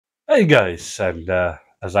Hey guys, and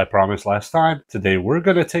as I promised last time, today we're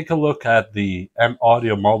gonna take a look at the M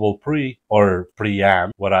Audio Mobile Pre or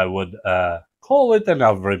Preamp, what I would call it, and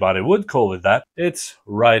everybody would call it that. It's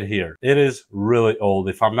right here. It is really old.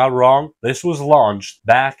 If I'm not wrong, this was launched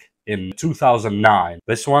back in 2009.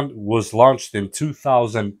 This one was launched in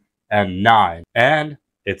 2009, and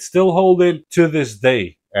it's still holding to this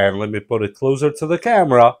day. And let me put it closer to the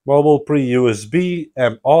camera. Mobile Pre USB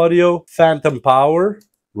M Audio Phantom Power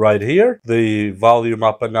right here, the volume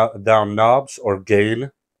up and down knobs or gain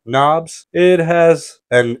knobs. It has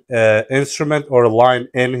an instrument or line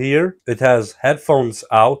in here. It has headphones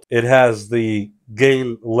out. It has the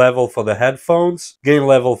gain level for the headphones, gain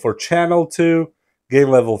level for channel 2, gain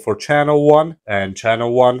level for channel 1, and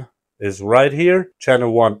channel 1 is right here.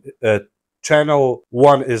 Channel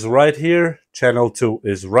 1 is right here, channel 2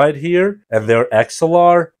 is right here, and their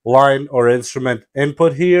XLR line or instrument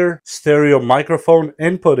input here. Stereo microphone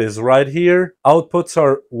input is right here. Outputs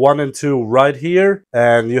are 1 and 2 right here,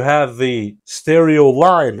 and you have the stereo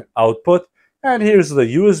line output. And here's the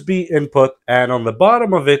USB input, and on the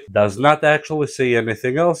bottom of it does not actually say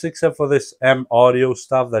anything else except for this M audio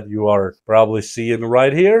stuff that you are probably seeing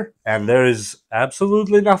right here. And there is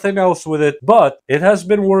absolutely nothing else with it, but it has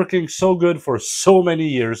been working so good for so many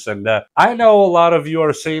years. And I know a lot of you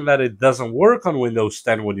are saying that it doesn't work on Windows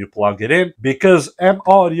 10 when you plug it in because M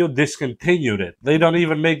Audio discontinued it. They don't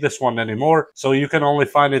even make this one anymore, so you can only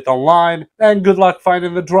find it online, and good luck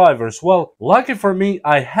finding the drivers. Well, lucky for me,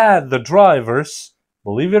 I had the drivers,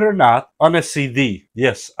 believe it or not, on a CD.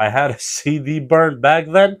 Yes, I had a CD burned back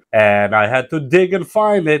then, and I had to dig and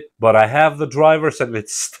find it, but I have the drivers, and it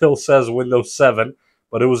still says Windows 7,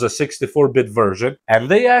 but it was a 64-bit version, and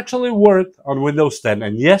they actually worked on Windows 10.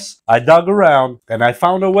 And yes, I dug around, and I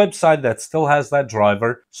found a website that still has that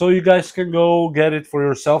driver, so you guys can go get it for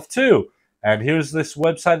yourself too. And here's this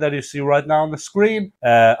website that you see right now on the screen.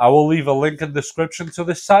 I will leave a link in the description to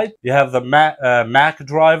this site. You have the Mac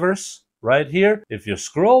drivers right here. If you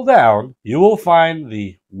scroll down, you will find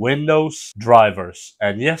the Windows drivers.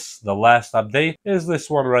 And yes, the last update is this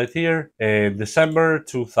one right here in November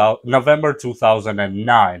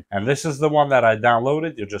 2009. And this is the one that I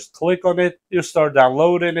downloaded. You just click on it, you start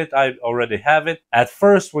downloading it. I already have it. At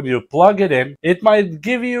first, when you plug it in, it might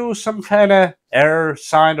give you some kind of error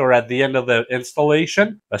sign, or at the end of the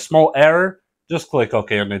installation, a small error. Just click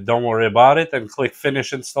OK on it, don't worry about it, and click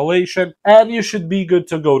Finish Installation, and you should be good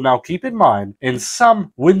to go. Now, keep in mind, in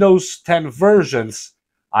some Windows 10 versions,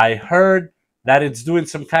 I heard that it's doing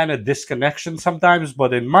some kind of disconnection sometimes,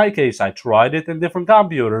 but in my case, I tried it in different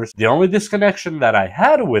computers. The only disconnection that I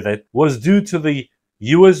had with it was due to the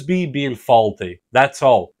USB being faulty. That's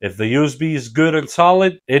all. If the USB is good and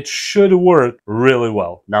solid, it should work really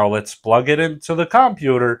well. Now let's plug it into the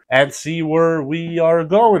computer and see where we are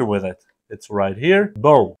going with it. It's right here.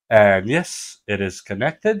 Boom. And yes, it is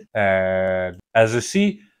connected. And as you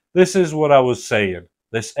see, this is what I was saying.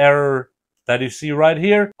 This error that you see right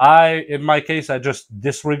here, in my case, I just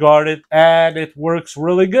disregard it, and it works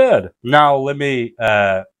really good. Now let me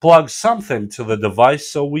plug something to the device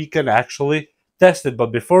so we can actually test it.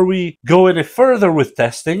 But before we go any further with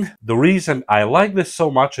testing, the reason I like this so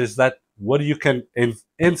much is that what you can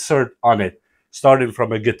insert on it, starting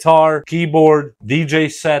from a guitar, keyboard, DJ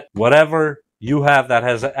set, whatever you have that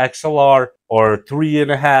has an XLR or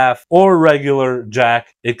 3.5 or regular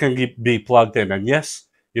jack, it can be plugged in. And yes,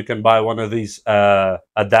 you can buy one of these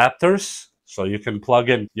adapters, so you can plug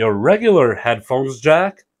in your regular headphones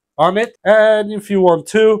jack on it. And if you want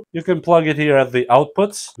to, you can plug it here at the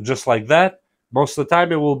outputs, just like that. Most of the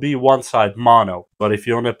time, it will be one side mono. But if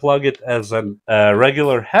you want to plug it as an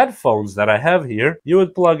regular headphones that I have here, you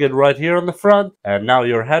would plug it right here on the front, and now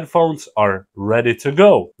your headphones are ready to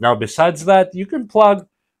go. Now, besides that, you can plug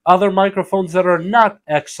other microphones that are not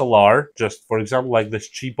XLR, just for example, like this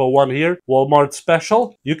cheapo one here, Walmart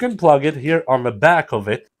Special. You can plug it here on the back of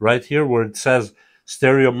it, right here where it says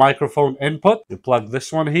stereo microphone input. You plug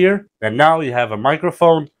this one here, and now you have a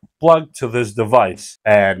microphone plugged to this device.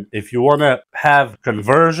 And if you want to have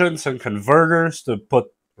conversions and converters to put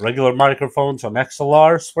regular microphones on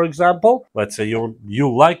XLRs, for example, let's say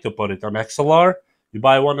you like to put it on XLR, you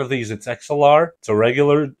buy one of these. It's XLR. It's a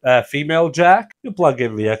regular female jack. You plug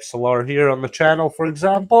in the XLR here on the channel, for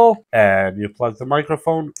example, and you plug the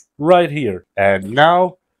microphone right here. And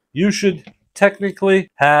now you should technically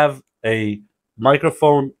have a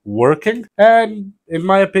microphone working. And in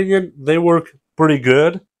my opinion, they work pretty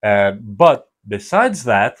good. But besides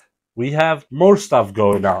that, we have more stuff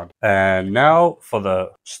going on. And now for the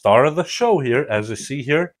start of the show here, as you see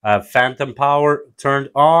here, I have phantom power turned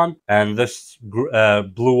on, and this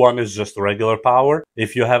blue one is just regular power.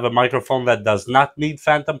 If you have a microphone that does not need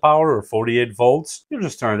phantom power or 48 volts, you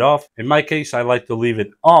just turn it off. In my case, I like to leave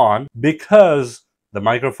it on because the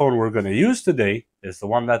microphone we're going to use today is the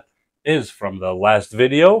one that is from the last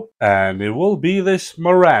video, and it will be this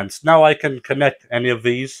Marantz. Now I can connect any of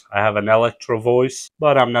these. I have an Electro Voice,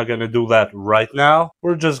 but I'm not going to do that right now.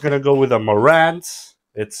 We're just going to go with a Marantz.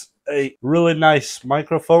 It's a really nice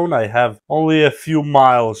microphone. I have only a few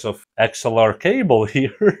miles of XLR cable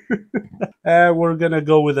here. And we're gonna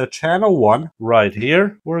go with a channel 1 right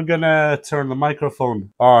here. We're gonna turn the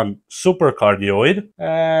microphone on super cardioid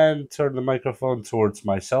and turn the microphone towards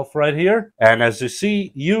myself right here. And as you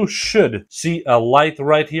see, you should see a light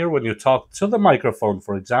right here when you talk to the microphone.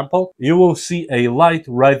 For example, you will see a light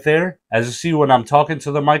right there. As you see, when I'm talking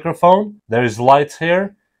to the microphone, there's lights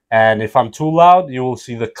here. And if I'm too loud, you will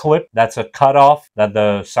see the clip. That's a cutoff that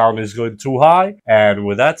the sound is going too high. And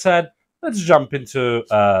with that said, let's jump into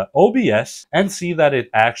OBS and see that it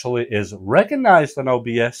actually is recognized on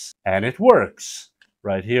OBS and it works.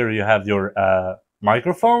 Right here you have your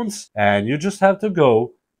microphones, and you just have to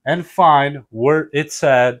go and find where it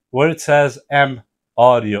says M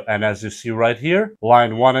audio. And as you see right here,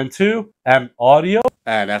 line 1 and 2, M audio.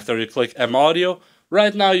 And after you click M audio,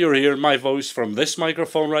 right now you're hearing my voice from this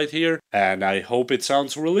microphone right here, and I hope it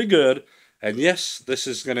sounds really good. And yes, this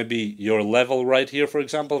is going to be your level right here, for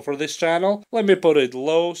example, for this channel. Let me put it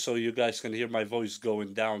low so you guys can hear my voice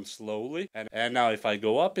going down slowly. And now if I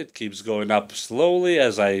go up, it keeps going up slowly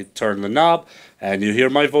as I turn the knob, and you hear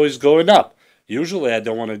my voice going up. Usually I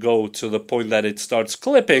don't want to go to the point that it starts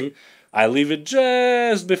clipping. I leave it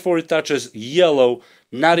just before it touches yellow,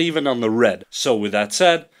 not even on the red. So with that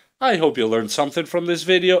said, I hope you learned something from this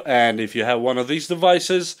video, and if you have one of these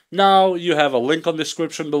devices, now you have a link on the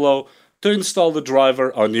description below to install the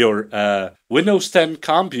driver on your Windows 10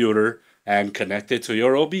 computer and connect it to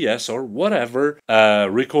your OBS or whatever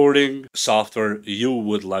recording software you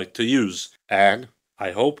would like to use. And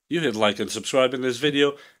I hope you hit like and subscribe in this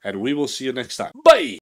video, and we will see you next time. Bye!